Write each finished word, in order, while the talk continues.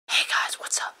guys,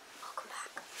 what's up? Welcome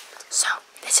back. So,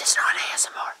 this is not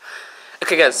ASMR.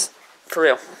 Okay, guys, for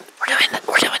real, we're doing the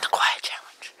quiet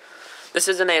challenge. This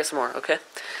isn't ASMR, okay?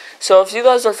 So, if you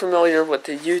guys are familiar with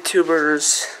the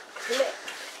YouTubers,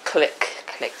 click,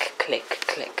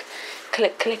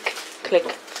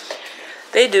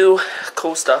 they do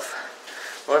cool stuff.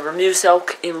 Whatever,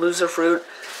 Muselk and Loserfruit,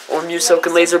 or Muselk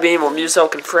and Laserbeam, or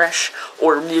Muselk and Fresh,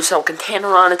 or Muselk and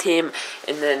Tanner on a team,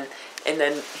 and then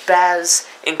Baz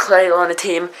and Clay on a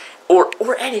team, or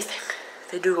anything.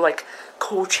 They do like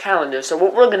cool challenges. So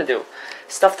what we're gonna do,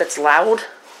 stuff that's loud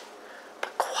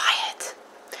but quiet,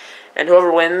 and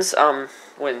whoever wins,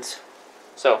 wins.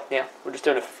 So yeah, we're just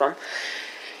doing it for fun.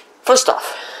 First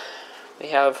off,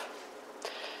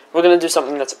 we're gonna do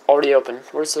something that's already open.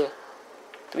 Where's the?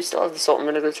 Do we still have the salt and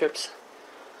vinegar chips?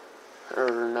 Or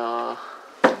no?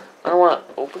 I don't want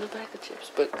to open a bag of chips,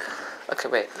 but okay,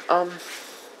 wait.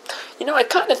 You know, I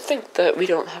kind of think that we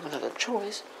don't have another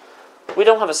choice. We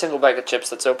don't have a single bag of chips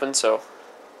that's open, so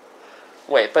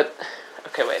wait. But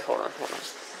okay, wait. Hold on.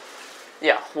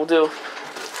 Yeah, we'll do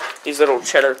these little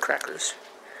cheddar crackers.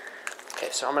 Okay,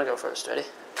 so I'm gonna go first. Ready?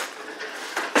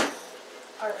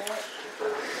 All right.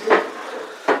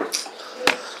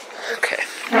 Okay.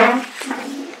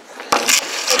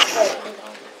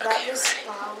 That was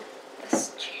loud.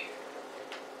 This chair.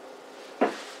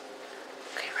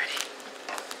 Okay, ready?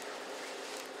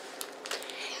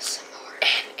 Some more.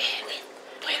 And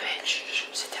wait. Shh.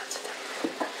 Sit down.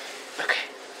 Okay.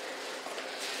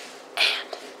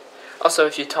 And also,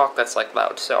 if you talk, that's like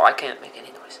loud, so I can't make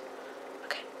any noise.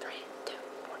 Okay, 3, 2,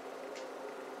 1.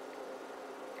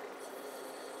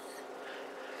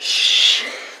 Shh.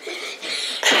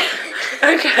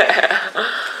 Okay.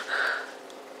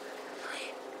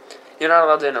 You're not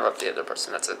allowed to interrupt the other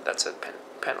person. That's a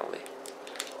penalty.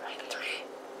 Right, 3,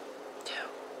 2,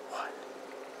 1.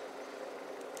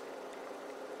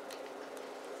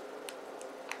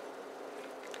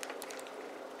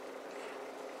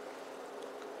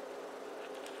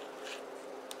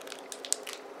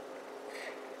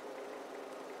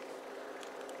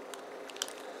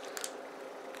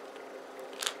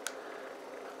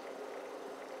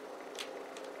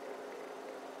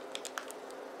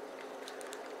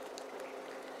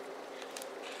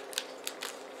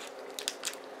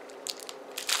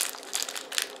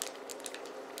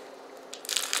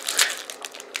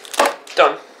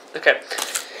 Done. Okay.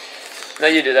 Now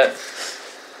you do that.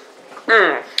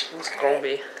 It's gonna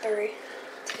be. 3,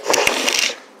 2,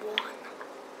 1.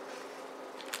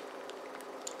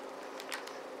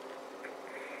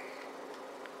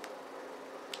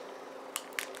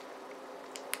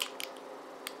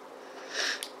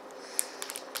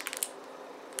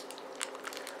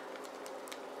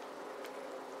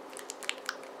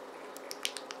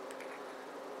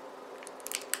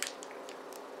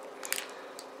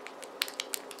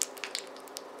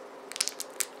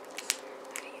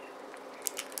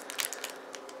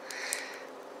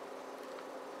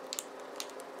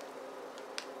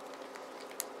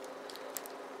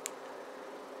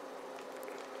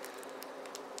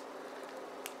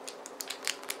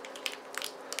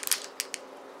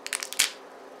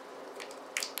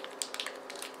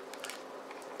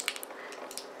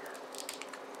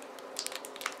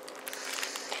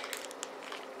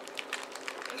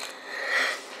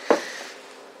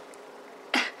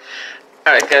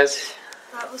 Alright, guys.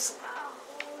 That was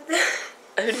loud.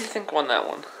 Who do you think won that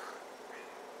one?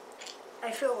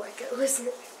 I feel like it was.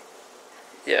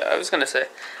 Yeah, I was gonna say.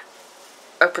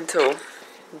 Up until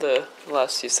the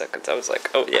last few seconds, I was like,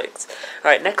 oh, yikes.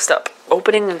 Alright, next up.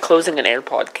 Opening and closing an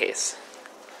AirPod case.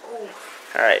 Oh.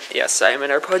 Alright, yes, I am an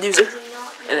AirPod user.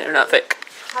 And they're not fake.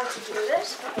 How to do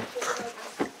this? But I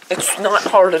feel like It's not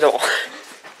hard at all.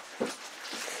 it's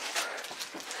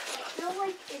not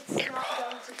going to be that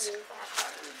hard.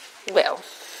 Well,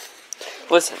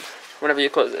 listen, whenever you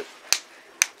close it.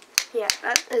 Yeah,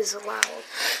 that is loud.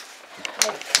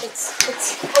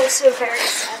 It's also very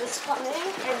satisfying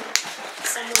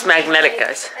and It's magnetic,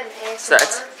 guys. An ASMR So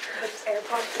that's with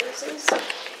AirPod cases.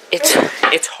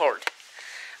 it's hard.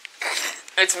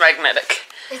 It's magnetic.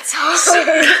 It's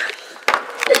hard.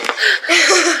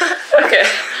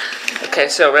 Okay,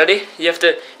 so ready?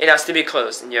 It has to be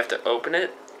closed, and you have to open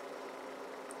it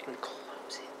and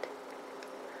close it.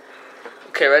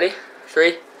 Okay, ready?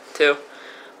 3, 2,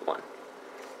 1.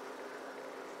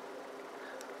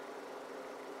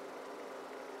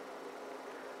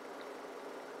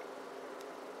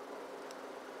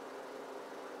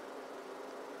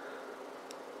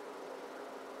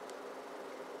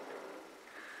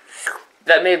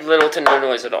 That made little to no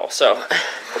noise at all, so.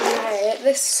 Alright,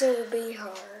 this will be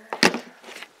hard.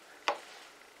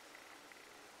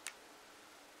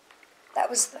 That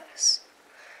was this.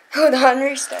 Hold on,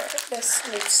 restart. This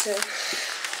needs to.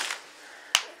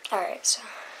 Alright, so.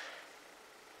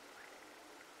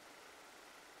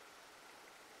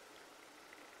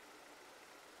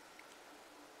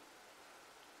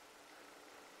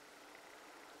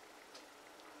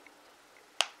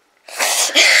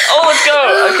 Oh, let's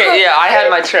go! Okay, yeah, I had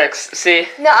my tricks. See?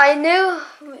 No, I knew.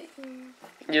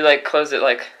 You, like, closed it,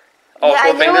 like, all Yeah, four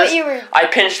I knew fingers? what you were. I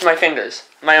pinched my fingers.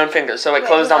 My own fingers. So it Wait,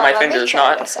 closed hold on my let me fingers,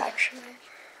 try not... This, actually.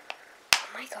 Oh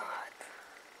my god.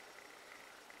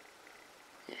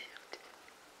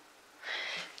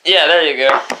 Yeah, there you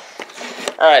go.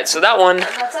 Alright, so that one...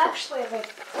 That's actually,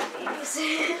 like,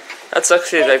 easy. That's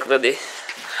actually, like, really...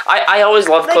 I always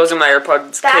love Like, closing my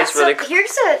AirPods case really...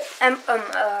 Here's a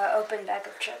open bag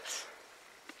of chips.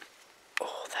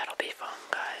 Oh, that'll be fun,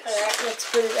 guys. Alright, let's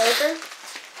put it over.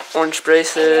 Orange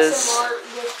braces.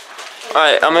 ASMR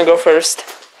Alright, I'm gonna go first.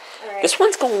 Alright. This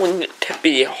one's going to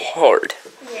be hard.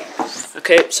 Yes.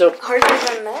 Okay, so... Harder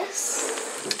than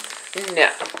this? No.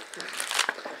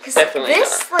 Because Definitely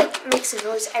this, like, makes a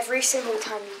noise every single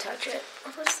time you touch it.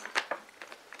 What was that?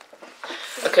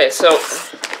 Okay, so...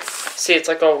 See, it's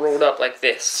like all rolled up like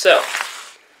this. So...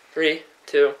 3,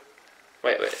 2...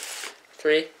 Wait.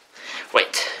 3...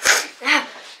 Wait.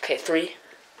 Okay, 3,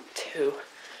 2... 1.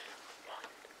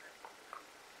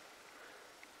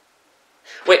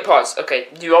 Wait, pause. Okay,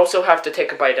 you also have to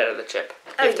take a bite out of the chip.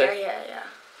 Oh, yeah.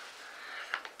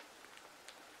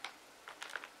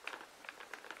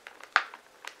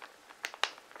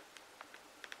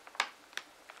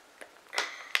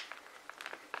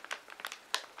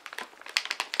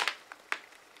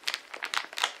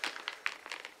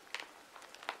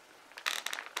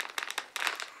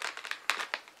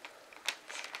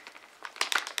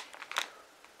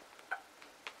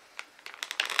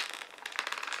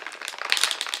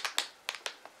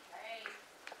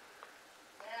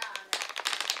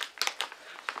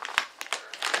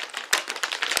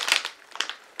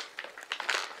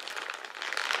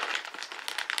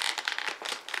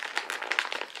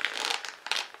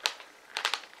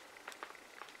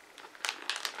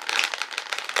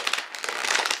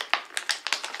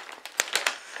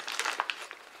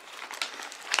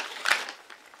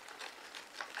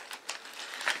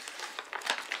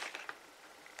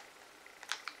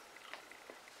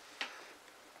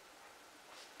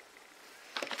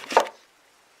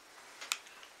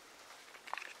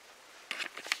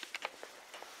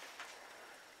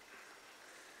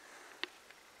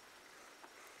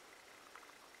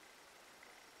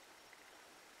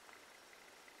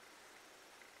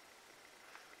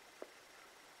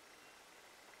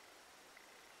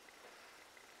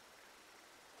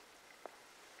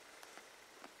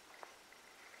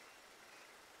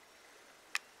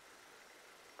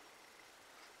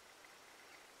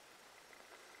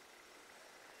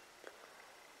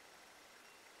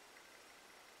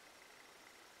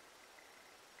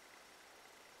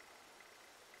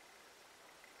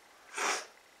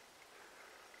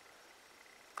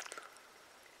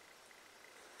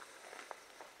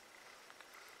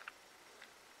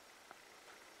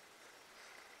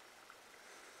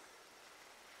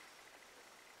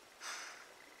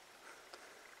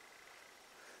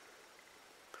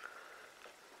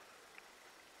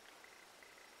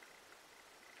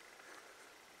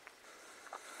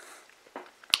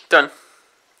 Done.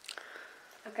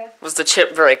 Okay. Was the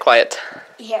chip very quiet?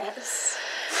 Yes.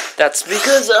 That's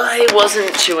because I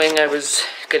wasn't chewing, I was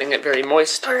getting it very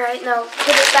moist. Alright, now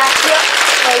put it back up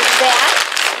like that.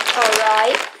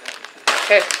 Alright.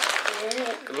 Okay.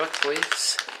 Good luck,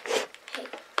 please. Hey.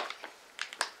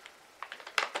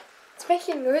 It's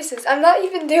making noises. I'm not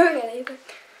even doing anything.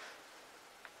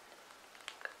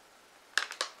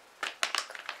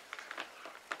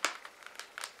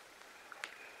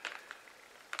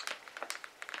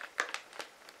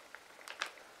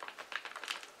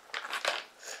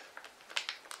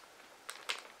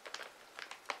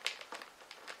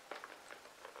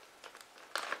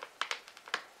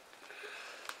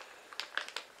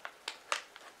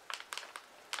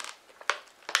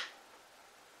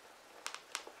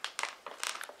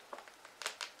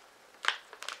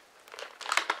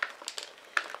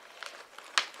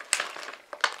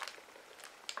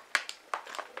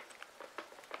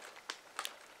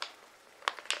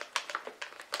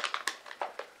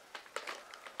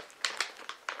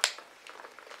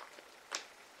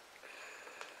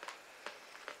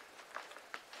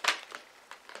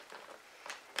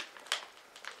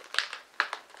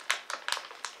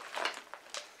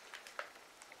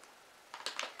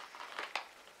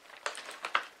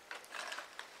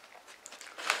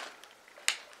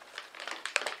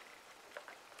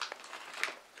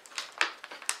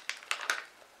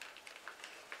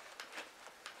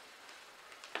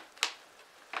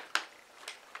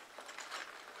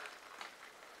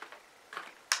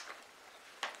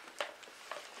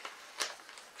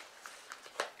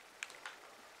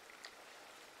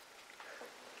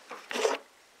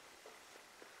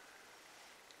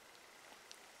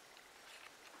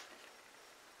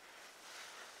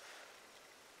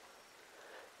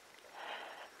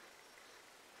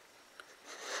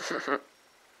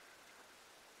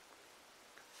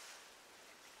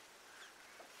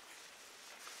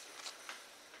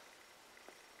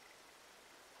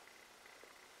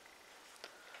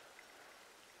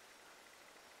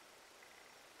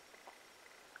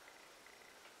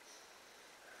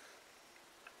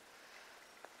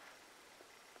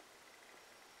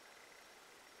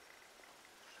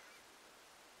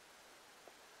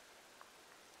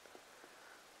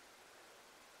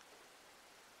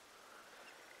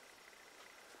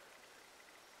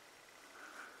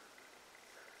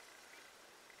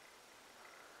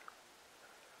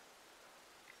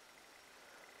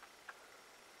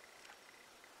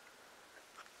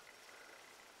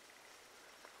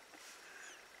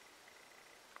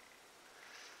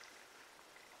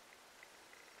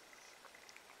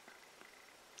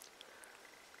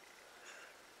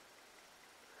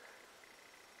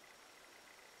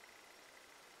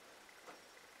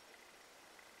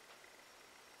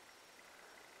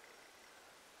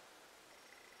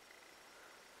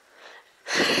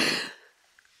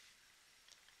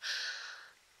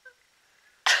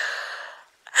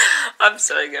 I'm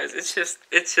sorry, guys. It's just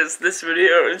this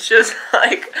video. It's just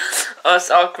like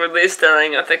us awkwardly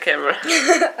staring at the camera.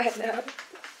 I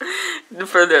know.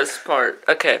 For this part.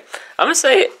 Okay. I'm gonna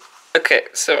say, okay,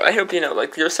 so I hope you know,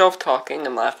 like, yourself talking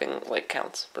and laughing, like,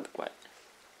 counts for the what?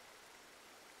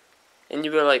 And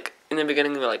you were like, in the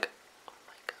beginning, you were like, oh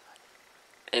my god.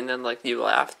 And then, like, you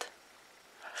laughed.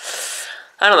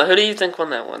 I don't know, who do you think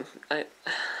won that one? I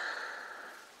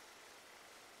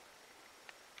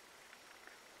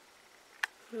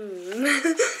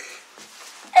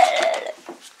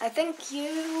think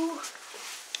you...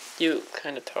 You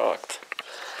kind of talked.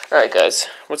 Alright, guys,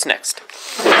 what's next?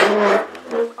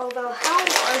 Although, how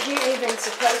are you even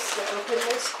supposed to open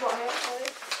this quietly?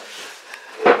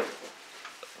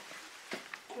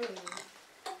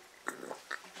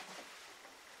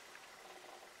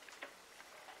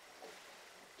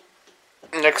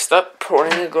 Next up,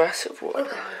 pouring a glass of water.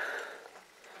 Okay.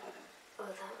 Oh,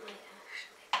 that might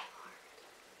actually be hard.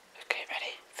 Okay,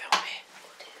 ready? Film me.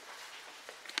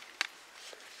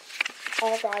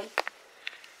 Alright.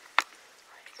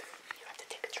 You have to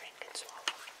take a drink and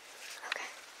swallow. Okay.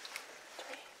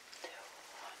 3, 2, 1.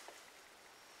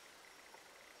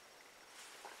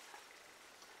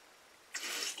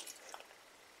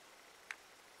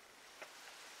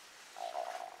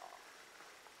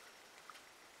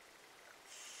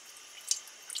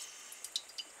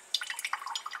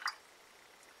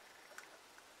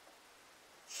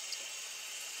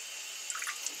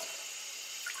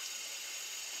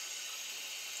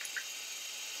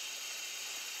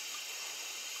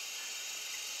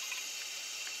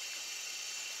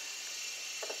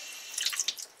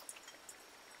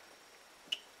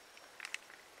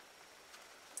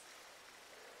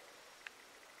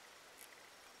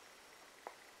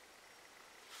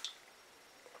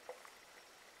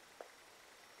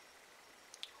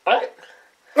 Alright.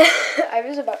 I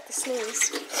was about to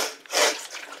sneeze.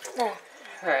 No.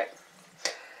 Alright.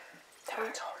 That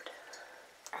one's hard.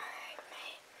 Alright,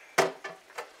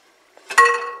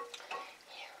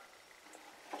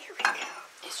 Here we go.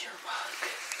 Is your mug?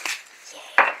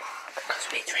 Yeah, mug. Because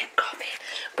we drink coffee.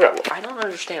 Bro, I don't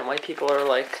understand why people are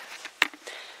like,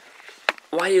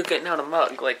 why are you getting out a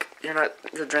mug? Like,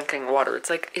 you're drinking water. It's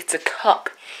like, it's a cup.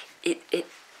 It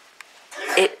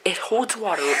holds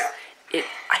water.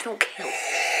 I don't care.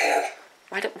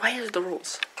 Why is the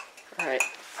rules? Alright.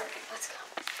 Alright, let's go.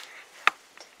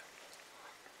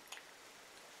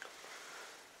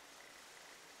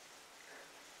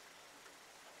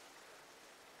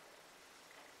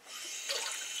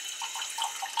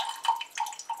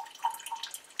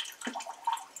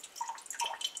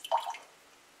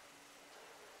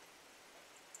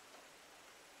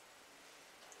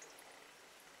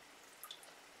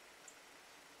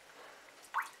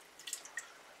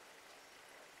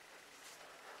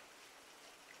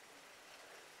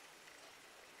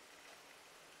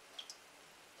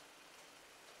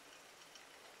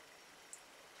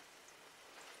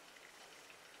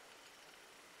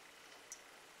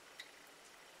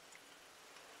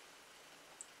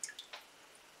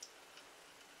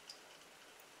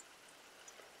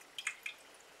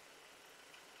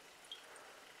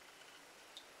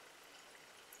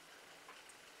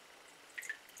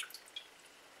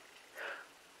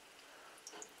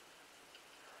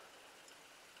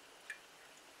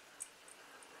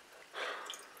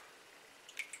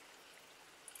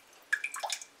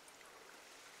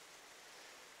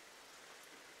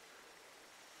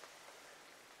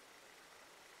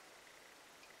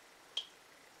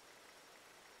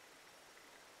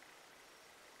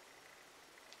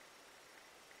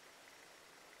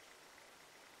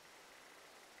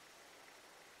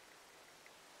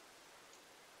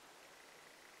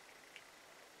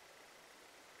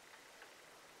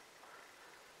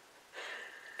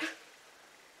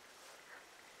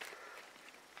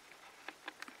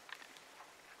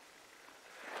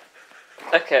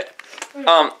 Okay.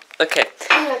 Okay.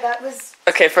 Yeah, that was.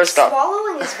 Okay, first off.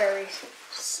 Swallowing is very.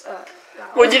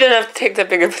 Well, you didn't have to take that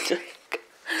big of a drink.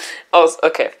 Oh,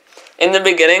 okay. In the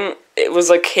beginning, it was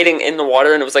like hitting in the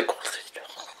water, and it was like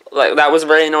that was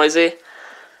very noisy.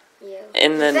 Yeah.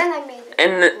 And then I made it.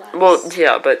 and less. well,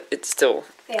 yeah, but it still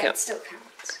Yeah, counts. it still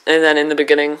counts. And then in the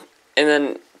beginning, and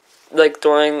then like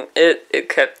during it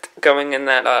kept going in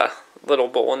that little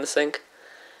bowl in the sink,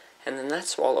 and then that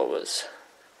swallow was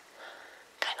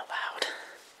kind of loud.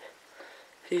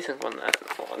 What do you think on that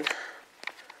one?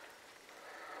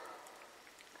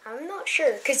 I'm not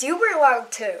sure, because you were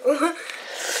loud too.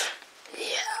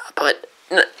 Yeah, but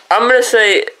I'm gonna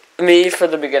say me for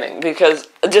the beginning because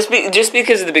just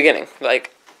because of the beginning,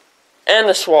 like, and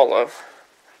the swallow,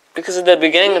 because of the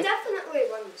beginning. You definitely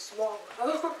won the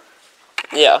swallow.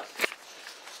 Yeah.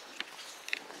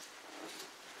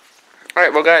 All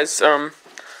right, well, guys,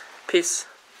 peace.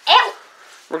 Ow!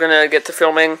 We're gonna get to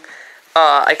filming.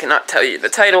 I cannot tell you the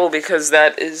title because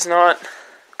that is not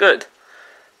good.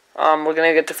 We're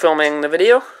gonna get to filming the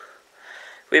video.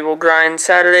 We will grind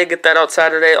Saturday, get that out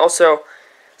Saturday. Also,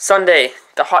 Sunday,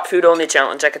 the hot food only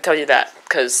challenge. I can tell you that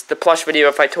because the plush video,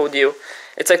 if I told you,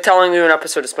 it's like telling you an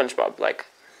episode of SpongeBob. Like,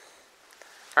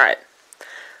 all right.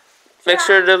 Make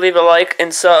sure to leave a like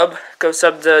and sub. Go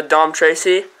sub to Dom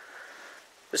Tracy.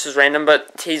 This is random,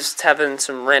 but he's having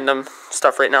some random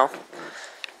stuff right now.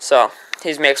 So,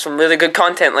 he's made some really good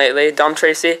content lately. Dom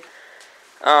Tracy.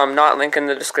 Not link in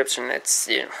the description. It's,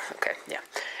 okay, yeah.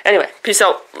 Anyway, peace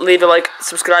out. Leave a like,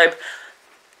 subscribe.